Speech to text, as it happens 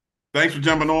Thanks for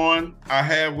jumping on. I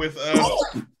have with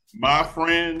us my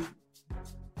friend,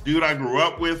 dude I grew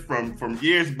up with from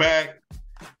years back.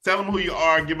 Tell him who you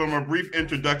are. Give him a brief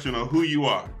introduction of who you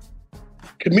are.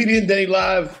 Comedian Denny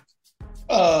Live,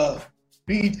 BET,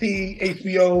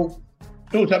 HBO,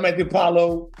 Showtime at the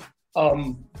Apollo,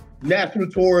 national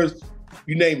tours,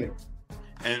 you name it.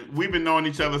 And we've been knowing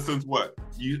each other since what?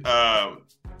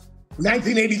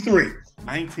 1983.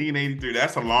 1983.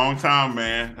 That's a long time,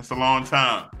 man. That's a long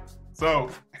time. So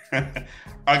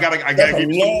I gotta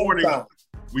give you some warning.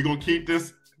 We're gonna keep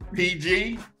this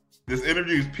PG. This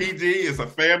interview is PG. It's a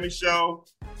family show.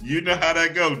 You know how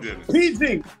that goes, Dennis.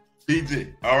 PG.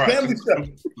 PG. All right. Family show.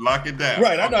 Lock it down.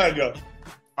 Right, I know how it goes.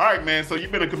 All right, man. So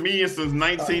you've been a comedian since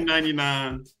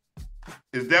 1999.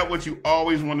 Is that what you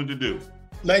always wanted to do?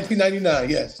 1999,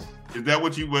 yes. Was that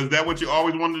what you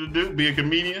always wanted to do? Be a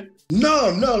comedian?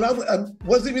 No, I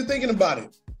wasn't even thinking about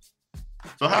it.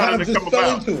 So how did it come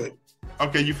about? Into it.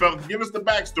 Okay, give us the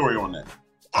backstory on that.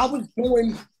 I was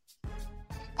doing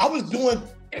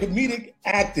comedic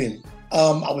acting.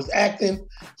 I was acting.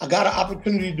 I got an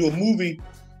opportunity to do a movie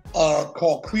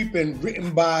called Creepin',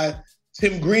 written by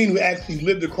Tim Green, who actually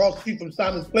lived across the street from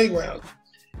Simon's Playground.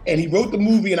 And he wrote the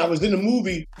movie, and I was in the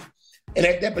movie. And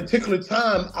at that particular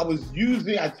time, I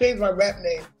changed my rap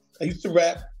name. I used to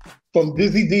rap from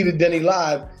Dizzy D to Denny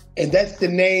Live. And that's the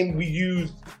name we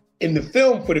used in the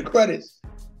film for the credits.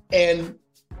 And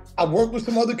I worked with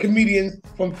some other comedians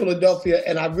from Philadelphia,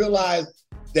 and I realized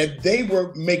that they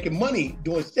were making money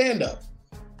doing stand-up.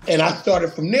 And I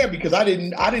started from there because I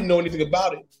didn't know anything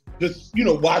about it. Just,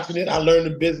 watching it, I learned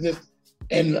the business,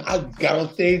 and I got on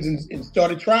stage and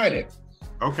started trying it.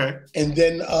 Okay. And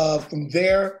then from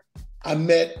there, I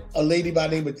met a lady by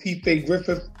the name of T. Faye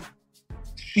Griffith.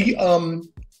 She's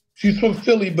from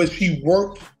Philly, but she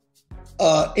worked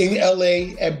in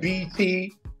LA at BET.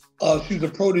 She was a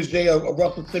protege of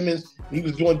Russell Simmons. He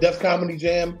was doing Def Comedy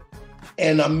Jam.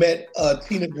 And I met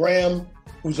Tina Graham,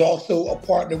 who's also a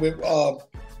partner with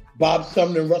Bob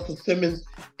Sumner and Russell Simmons.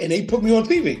 And they put me on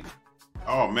TV.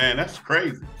 Oh, man, that's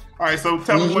crazy. All right, so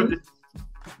tell me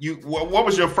what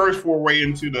was your first foray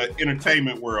into the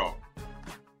entertainment world?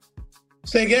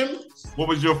 Say again? What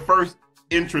was your first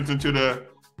entrance into the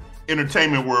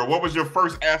entertainment world? What was your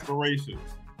first aspiration?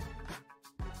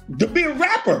 To be a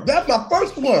rapper. That's my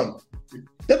first one.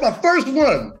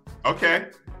 Okay.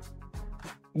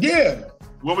 Yeah.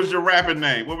 What was your rapper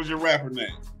name?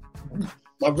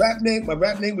 My rap name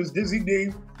was Dizzy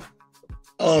D.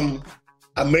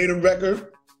 I made a record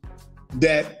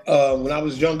that when I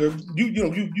was younger,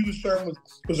 you Sherman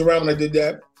was around when I did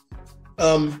that.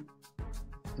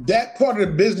 That part of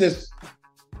the business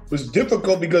was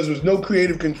difficult because there was no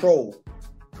creative control.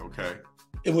 Okay.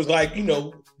 It was like,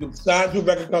 signed to a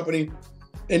record company,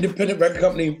 independent record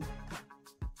company.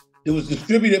 It was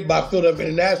distributed by Philadelphia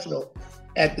International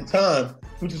at the time,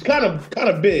 which is kind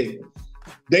of big.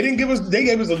 They gave us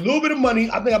a little bit of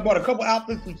money. I think I bought a couple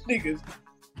outfits and sneakers,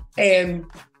 and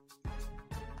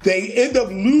they end up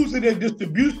losing their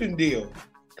distribution deal.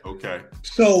 Okay.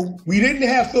 So we didn't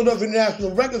have Philadelphia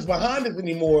International Records behind us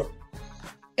anymore,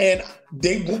 and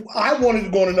I wanted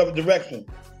to go in another direction.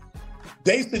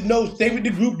 They said, no, stay with the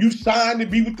group. You signed to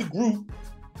be with the group.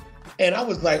 And I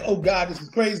was like, oh God, this is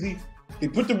crazy. They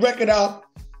put the record out.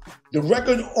 The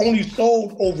record only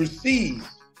sold overseas.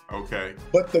 Okay.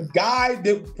 But the guy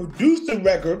that produced the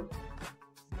record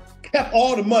kept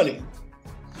all the money.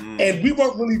 And we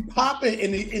weren't really popping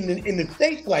in the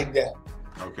States like that.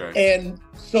 Okay. And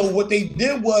so what they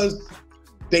did was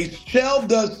they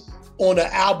shelved us on an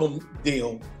album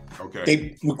deal. Okay.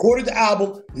 They recorded the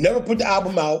album, never put the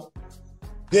album out.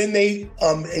 Then they,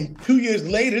 and 2 years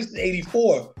later, this is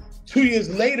 84, 2 years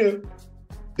later,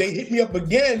 they hit me up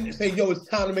again and say, yo, it's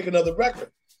time to make another record.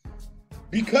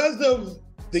 Because of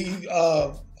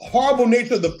the horrible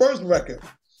nature of the first record.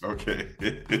 Okay.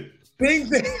 Things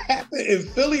that happened in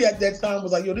Philly at that time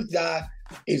was like, yo, this guy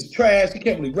is trash. He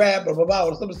can't really rap, blah, blah, blah,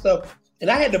 all this other stuff.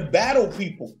 And I had to battle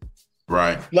people.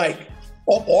 Right. Like,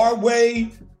 up our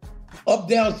way, up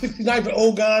down 69th and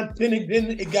Ogon. Then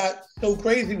it got so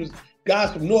crazy. It was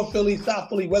guys from North Philly, South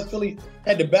Philly, West Philly.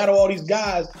 Had to battle all these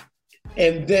guys.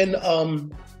 And then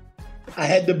I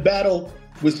had to battle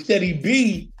with Steady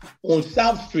B on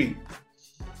South Street.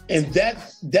 And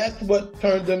that's what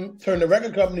turned the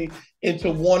record company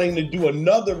into wanting to do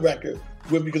another record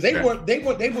because they were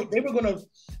going to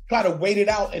try to wait it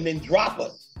out and then drop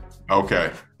us.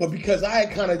 Okay. But because I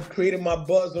had kind of created my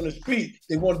buzz on the street,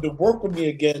 they wanted to work with me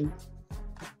again.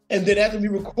 And then after we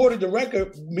recorded the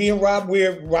record, me and Rob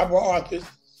were artists.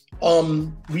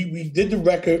 We did the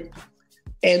record,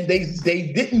 and they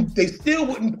still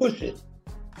wouldn't push it.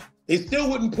 They still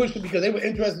wouldn't push it because they were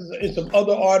interested in some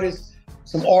other artists,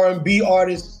 some R&B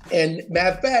artists. And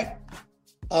matter of fact,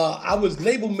 I was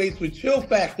label mates with Chill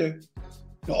Factor,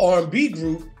 the R&B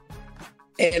group.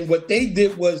 And what they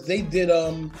did was they did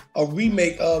a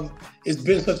remake of It's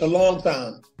Been Such a Long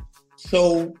Time.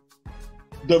 So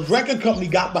the record company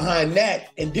got behind that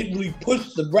and didn't really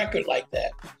push the record like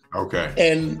that. Okay.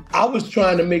 And I was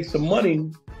trying to make some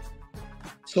money.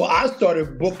 So I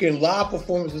started booking live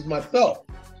performances myself.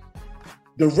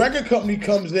 The record company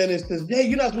comes in and says, hey,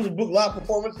 you're not supposed to book live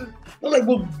performances. I'm like,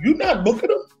 well, you're not booking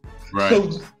them? Right.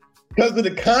 So because of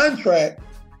the contract,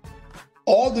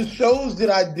 all the shows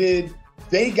that I did,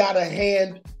 they got a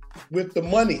hand with the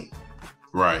money.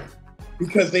 Right.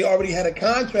 Because they already had a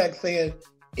contract saying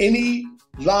any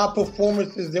live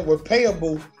performances that were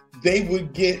payable, they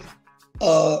would get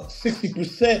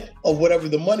 60% of whatever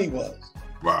the money was.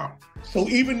 Wow. So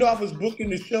even though I was booking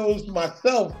the shows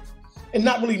myself and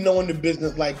not really knowing the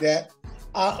business like that,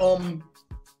 I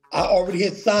already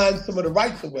had signed some of the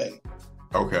rights away.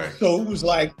 Okay. So it was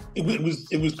like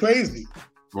it was crazy.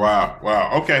 Wow.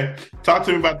 Okay. Talk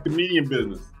to me about the comedian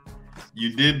business.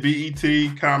 You did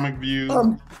BET, Comic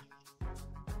View.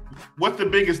 What's the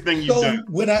biggest thing you've done?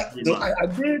 When I started out,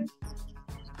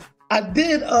 I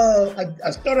did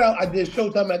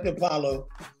Showtime at the Apollo.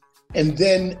 And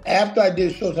then after I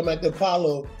did Showtime at the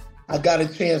Apollo, I got a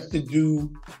chance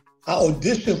to I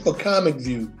auditioned for Comic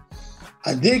View.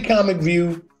 I did Comic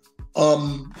View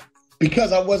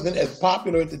because I wasn't as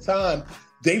popular at the time.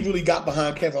 They really got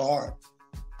behind Kevin Hart.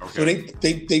 Okay. So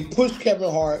they pushed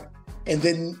Kevin Hart, and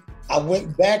then I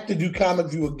went back to do Comic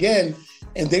View again,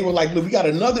 and they were like, look, we got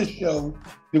another show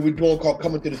that we're doing called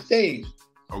Coming to the Stage.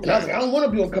 Okay. And I was like, I don't want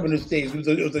to be on Coming to the Stage.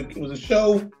 It was a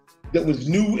show that was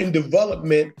new in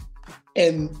development,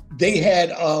 and they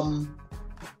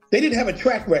didn't have a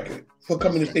track record for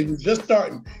Coming to the Stage. It was just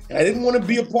starting. And I didn't want to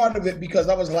be a part of it because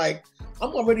I was like,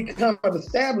 I'm already kind of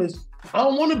established. I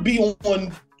don't want to be on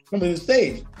Coming to the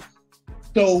Stage.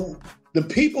 So the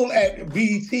people at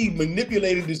BET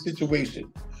manipulated the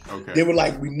situation. Okay. They were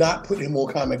like, we're not putting him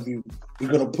on Comic View.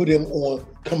 We're going to put him on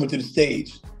Coming to the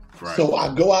Stage. Right. So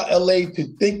I go out LA to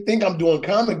think I'm doing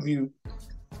Comic View,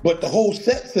 but the whole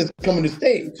set says Coming to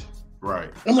Stage.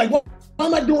 Right. I'm like, well, why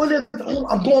am I doing this?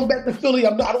 I'm going back to Philly.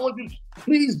 I don't want to do,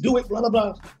 please do it, blah, blah,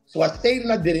 blah. So I stayed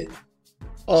and I did it.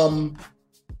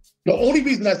 The only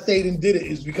reason I stayed and did it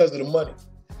is because of the money.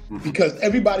 Mm-hmm. Because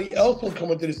everybody else on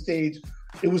Coming to the Stage,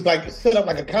 it was like set up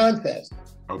like a contest.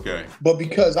 Okay. But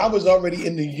because I was already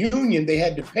in the union, they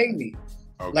had to pay me.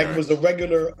 Okay. Like it was a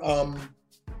regular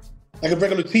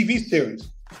TV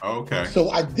series. Okay. So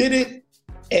I did it,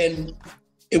 and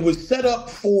it was set up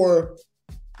for,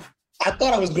 I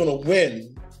thought I was gonna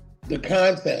win the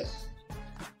contest.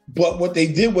 But what they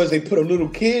did was they put a little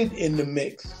kid in the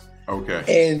mix. Okay.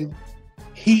 And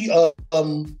he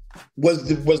was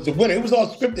the winner. It was all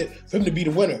scripted for him to be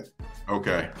the winner.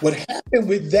 Okay. What happened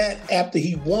with that after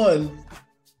he won,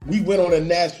 we went on a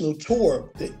national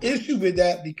tour. The issue with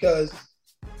that, because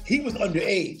he was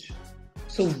underage.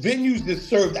 So venues that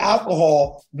served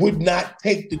alcohol would not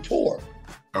take the tour.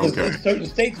 Okay. In certain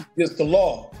states, it's just the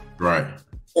law. Right.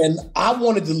 And I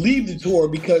wanted to leave the tour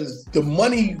because the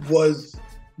money was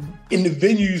in the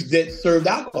venues that served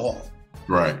alcohol.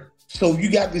 Right. So you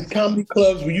got these comedy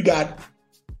clubs where you got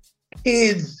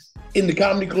kids in the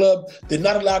comedy club. They're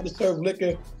not allowed to serve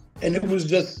liquor. And it was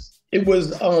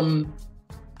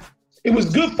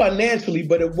good financially,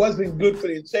 but it wasn't good for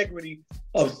the integrity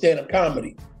of stand-up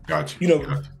comedy. Gotcha. You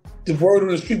know, the word on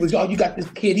the street was, oh, you got this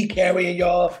kid, he carrying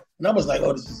y'all. And I was like,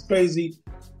 oh, this is crazy.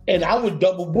 And I would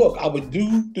double book. I would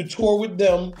do the tour with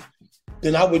them.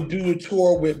 Then I would do a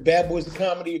tour with Bad Boys of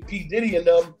Comedy and P. Diddy and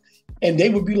them. And they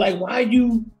would be like, why are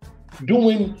you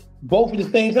doing both at the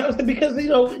same time? I said, because, you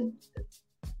know,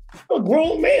 I'm a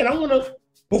grown man. I want to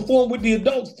perform with the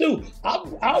adults too.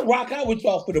 I'll rock out with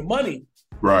y'all for the money.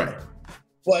 Right.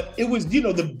 But it was, you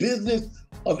know, the business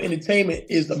of entertainment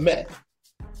is a mess.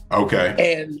 Okay.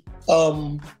 And,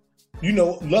 you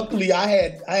know, luckily I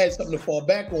had something to fall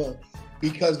back on,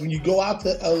 because when you go out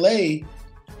to LA,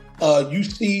 you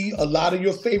see a lot of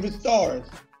your favorite stars,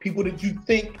 people that you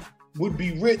think would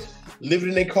be rich, living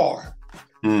in their car,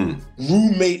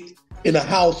 roommate in a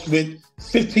house with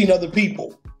 15 other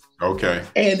people. Okay.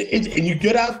 And you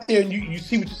get out there and you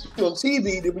see what you see on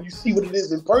TV, then when you see what it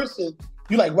is in person,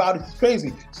 you're like, wow, this is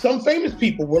crazy. Some famous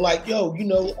people were like, yo, you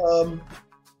know,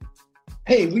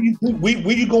 hey, where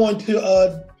you going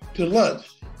to lunch?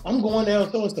 I'm going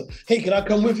down so and so. Hey, can I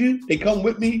come with you? They come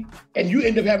with me, and you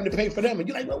end up having to pay for them. And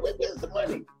you're like, well, where's the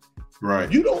money?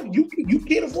 Right. You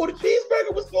can't afford a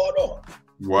cheeseburger. What's going on?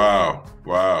 Wow.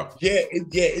 Wow. Yeah,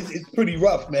 it's pretty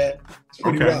rough, man. It's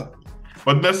pretty rough.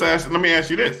 But let me ask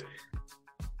you this.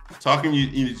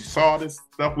 You saw this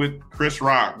stuff with Chris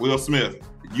Rock, Will Smith.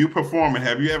 You performing.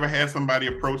 Have you ever had somebody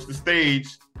approach the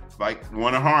stage like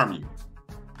want to harm you?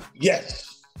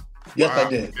 Yes. Yes, wow. I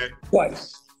did. Okay.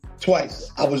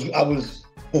 Twice. I was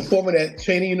performing at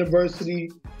Cheney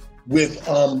University with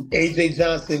AJ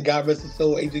Johnson, God rest his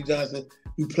soul, AJ Johnson,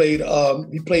 who played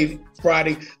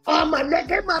Friday. Oh, my neck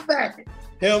and my back.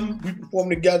 We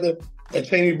performed together at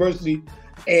Cheney University,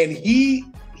 and he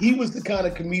was the kind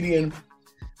of comedian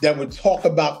that would talk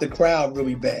about the crowd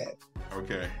really bad.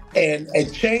 Okay. And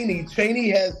at Cheney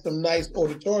has some nice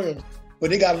auditoriums, but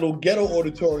they got a little ghetto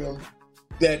auditorium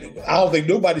that I don't think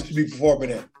nobody should be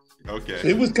performing at. Okay. So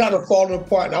it was kind of falling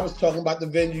apart, and I was talking about the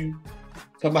venue,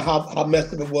 talking about how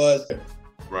messed up it was.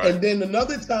 Right. And then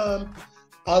another time,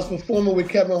 I was performing with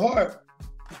Kevin Hart,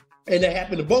 and that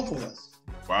happened to both of us.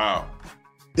 Wow.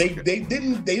 They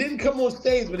didn't come on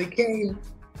stage, but they came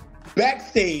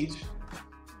backstage,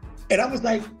 and I was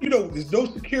like, there's no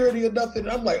security or nothing.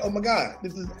 And I'm like, oh my God,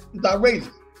 this is outrageous.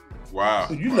 Wow.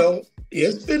 So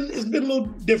it's been a little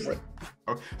different.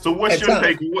 Okay. So what's your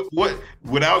take? What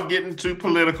without getting too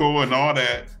political and all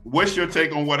that? What's your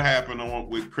take on what happened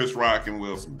with Chris Rock and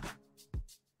Will Smith?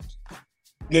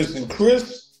 Listen,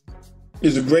 Chris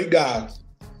is a great guy.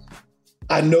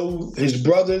 I know his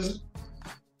brothers.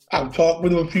 I've talked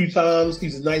with him a few times.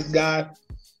 He's a nice guy.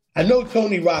 I know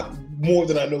Tony Rock more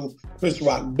than I know Chris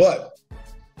Rock, but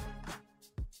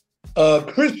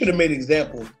Chris should have made an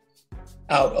example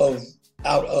out of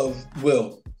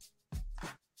Will.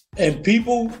 And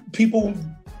people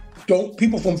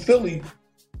from Philly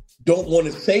don't want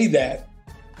to say that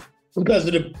because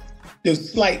of the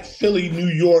slight Philly-New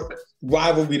York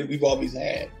rivalry that we've always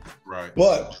had. Right.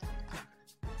 But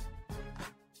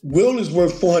Will is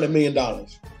worth $400 million.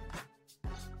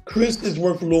 Chris is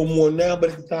worth a little more now,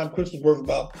 but at the time, Chris was worth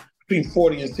about between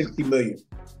 40 and 60 million.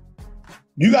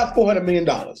 You got $400 million.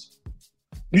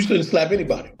 You shouldn't slap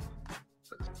anybody.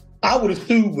 I would have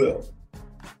sued Will.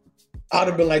 I'd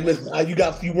have been like, listen, you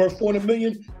worth 400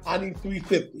 million, I need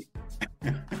 350.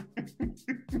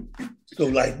 So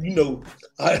like, it's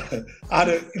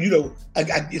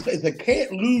a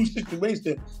can't lose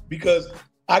situation because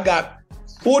I got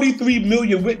 43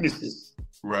 million witnesses.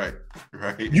 Right.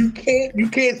 You can't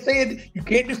say it, you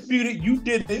can't dispute it, you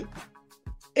did it.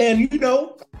 And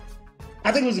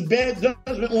I think it was a bad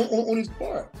judgment on his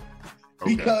part.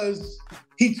 Okay. Because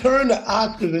he turned the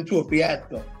Oscars into a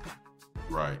fiasco.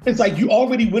 Right. It's like you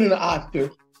already winning an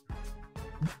Oscar.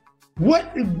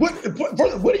 What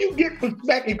do you get for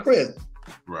smacking Chris?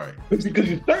 Right. Because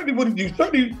you certainly wouldn't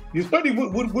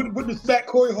smack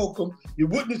Corey Holcomb. You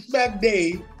wouldn't smack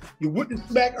Dave. You wouldn't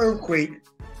smack Earthquake.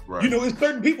 Right. It's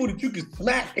certain people that you can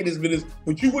smack in this business,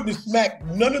 but you wouldn't smack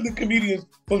none of the comedians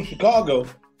from Chicago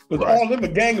because all of them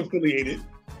are gang affiliated.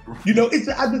 I just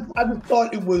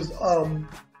thought it was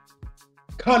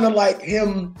kind of like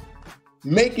him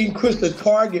making Chris a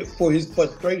target for his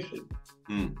frustration.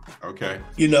 Okay.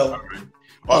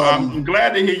 Well, I'm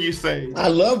glad to hear you say I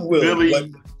love Will.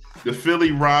 The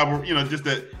Philly rivalry, just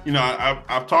that,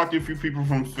 I've talked to a few people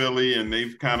from Philly and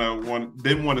they've kind of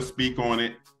didn't want to speak on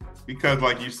it because,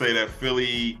 like you say, that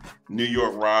Philly New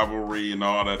York rivalry and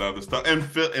all that other stuff.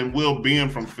 And Will being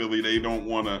from Philly, they don't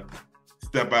want to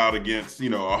step out against, a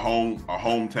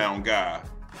hometown guy,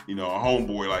 a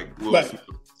homeboy like Will Smith.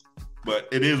 But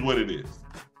it is what it is.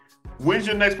 When's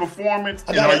your next performance?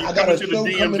 Are you coming to the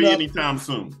DMV anytime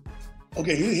soon?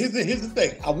 Okay, here's the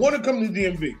thing. I want to come to the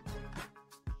DMV.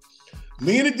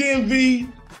 Me and the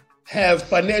DMV have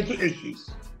financial issues.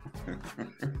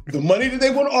 The money that they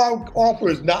want to offer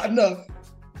is not enough.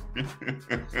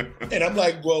 And I'm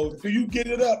like, well, till you get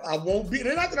it up, I won't be.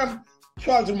 And not that I'm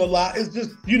charging them a lot. It's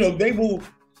just, they will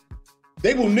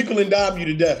nickel and dime you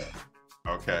to death.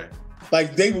 Okay.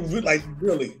 Like they will, like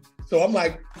really. So I'm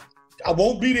like, I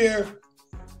won't be there.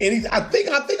 And I think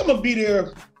I'm gonna be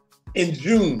there in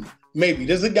June, maybe.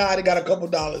 There's a guy that got a couple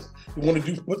dollars who want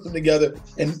to put them together,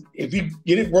 and if he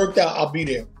get it worked out, I'll be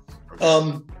there.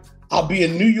 Okay. I'll be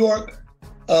in New York.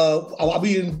 I'll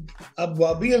be in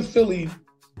Philly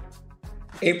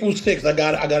April 6th. I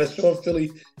got a show in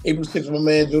Philly April 6th with my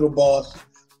man Joe the Boss.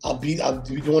 I'll be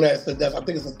doing that. So I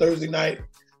think it's a Thursday night.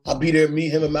 I'll be there, me,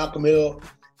 him, and Malcolm Hill,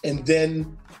 and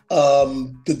then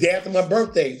the day after my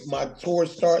birthday, my tour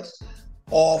starts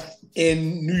off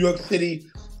in New York City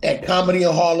at Comedy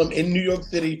in Harlem in New York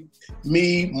City.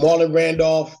 Me, Marlon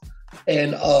Randolph,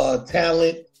 and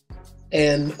Talent,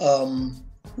 and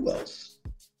who else?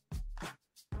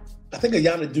 I think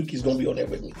Ayana Duki's gonna be on there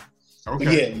with me. Okay.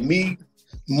 But yeah, me,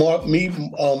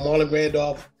 Marlon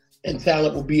Randolph, and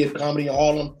Talent will be at Comedy in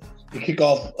Harlem to kick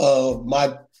off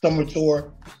my summer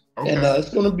tour, and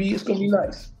it's gonna be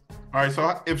nice. All right.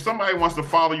 So if somebody wants to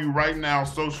follow you right now,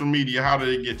 social media, how do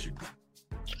they get you?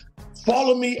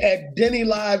 Follow me at Denny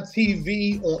Live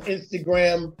TV on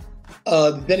Instagram,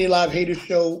 the Denny Live Hater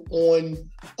Show on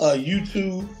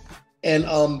YouTube, and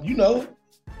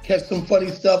catch some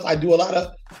funny stuff. I do a lot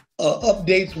of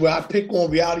updates where I pick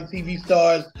on reality TV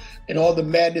stars and all the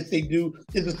madness they do.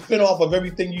 It's a spinoff of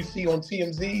everything you see on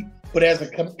TMZ, but as a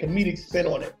comedic spin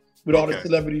on it with all the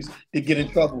celebrities that get in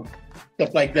trouble,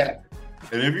 stuff like that.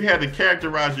 And if you had to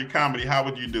characterize your comedy, how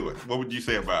would you do it? What would you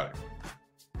say about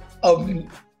it?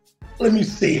 Let me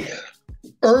see.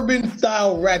 Urban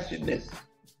style ratchetness.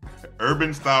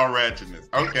 Urban style ratchetness.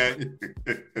 Okay.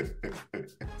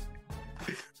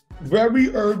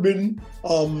 Very urban.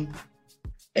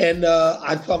 And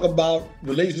I talk about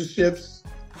relationships.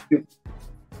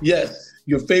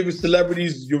 Your favorite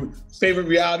celebrities, your favorite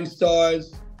reality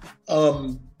stars,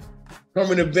 current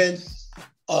events,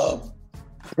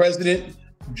 President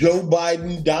Joe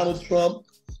Biden, Donald Trump,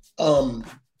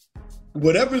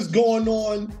 whatever's going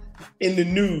on in the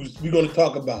news, we're going to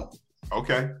talk about.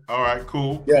 Okay. All right.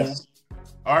 Cool. Yes. Cool.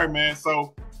 All right, man.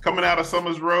 So coming out of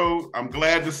Summers Road, I'm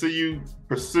glad to see you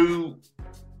pursue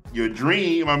your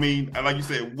dream. I mean, like you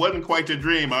said, it wasn't quite your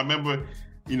dream. I remember,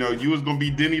 you was going to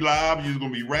be Denny Live. You was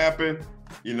going to be rapping.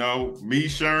 Me,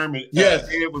 Sherm, and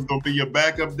Ed was going to be your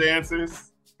backup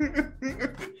dancers. And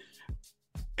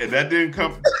that didn't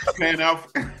pan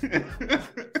out.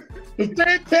 The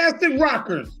Fantastic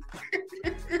Rockers.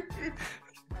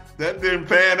 That didn't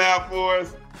pan out for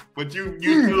us, but you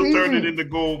still turned it into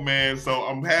gold, man. So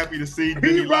I'm happy to see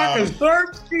Denny Live.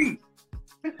 Serve ski.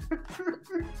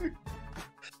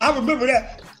 I remember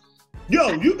that.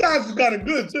 Yo, you guys got it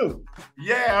good too.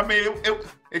 Yeah, I mean,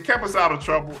 it kept us out of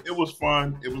trouble. It was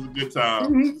fun. It was a good time.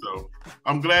 Mm-hmm. So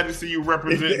I'm glad to see you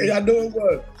representing. I know it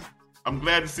was. I'm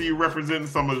glad to see you representing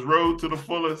Summers Road to the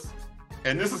fullest.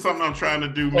 And this is something I'm trying to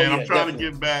do, man. I'm trying to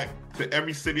give back to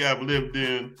every city I've lived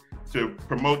in to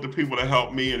promote the people that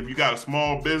help me. And if you got a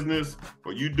small business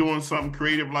or you doing something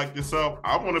creative like yourself,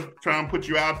 I want to try and put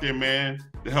you out there, man,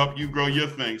 to help you grow your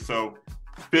thing. So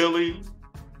Philly,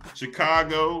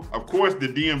 Chicago, of course, the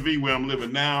DMV where I'm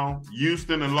living now,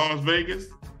 Houston and Las Vegas.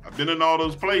 I've been in all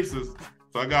those places.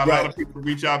 So I got a lot of people to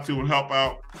reach out to and help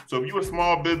out. So if you're a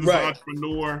small business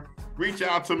entrepreneur, reach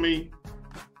out to me.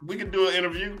 We can do an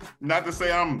interview. Not to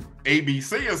say I'm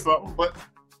ABC or something, but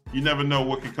you never know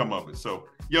what can come of it. So,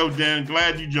 yo, Dan,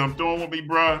 glad you jumped on with me,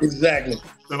 bro. Exactly.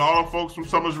 To all the folks from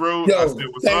Summers Road, I said,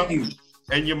 what's up? Thank you.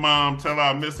 And your mom, tell her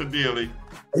I miss her dearly.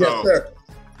 So, yes, sir.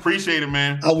 Appreciate it,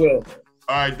 man. I will.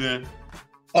 All right, Dan.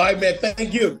 All right, man.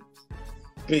 Thank you.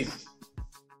 Peace.